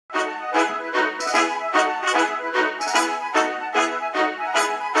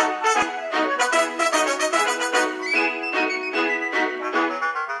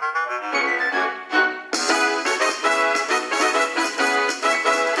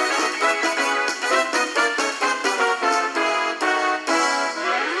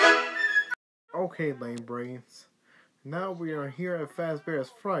Okay, lame brains. Now we are here at Fazbear's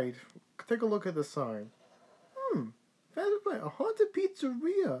Fright. Take a look at the sign. Fazbear, a haunted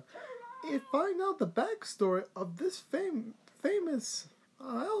pizzeria. And find out the backstory of this famous...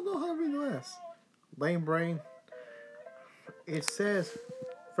 I don't know how to read this. Lame brain. It says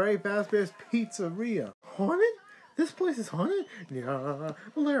Freddy Fazbear's Pizzeria. Haunted? This place is haunted? Yeah.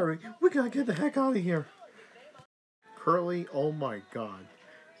 Larry, we gotta get the heck out of here. Curly, oh my god.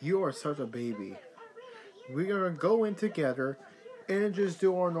 You are such a baby. We're gonna go in together and just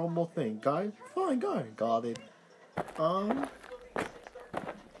do our normal thing. Got it? Fine, got it.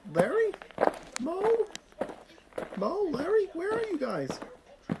 Larry? Mo? Larry? Where are you guys?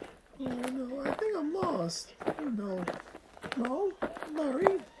 Oh no, I think I'm lost. Oh no. Mo?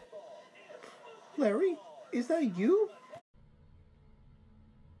 Larry? Is that you?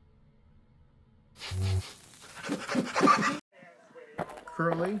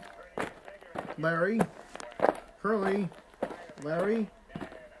 Curly? Larry? Curly? Larry?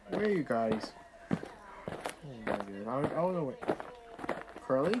 Where are you guys? Oh my god, I don't know what...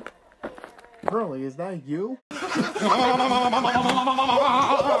 Curly? Curly, is that you?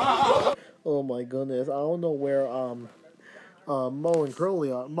 Oh my goodness, I don't know where, Mo and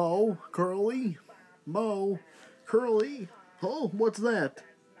Curly are. Mo? Curly? Mo? Curly? Oh, what's that?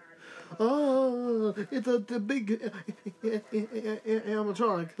 Oh, it's the big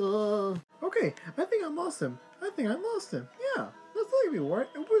animatronic. Okay, I think I lost him. Yeah, that's not even right.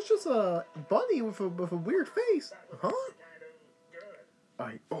 It was just a bunny with a weird face. Huh?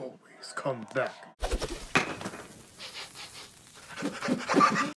 I always come back.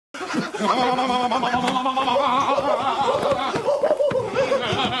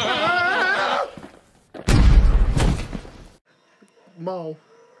 Mo,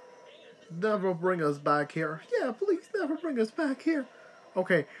 never bring us back here. Yeah, please never bring us back here.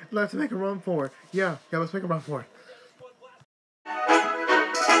 Okay, let's make a run for it. Yeah, let's make a run for it.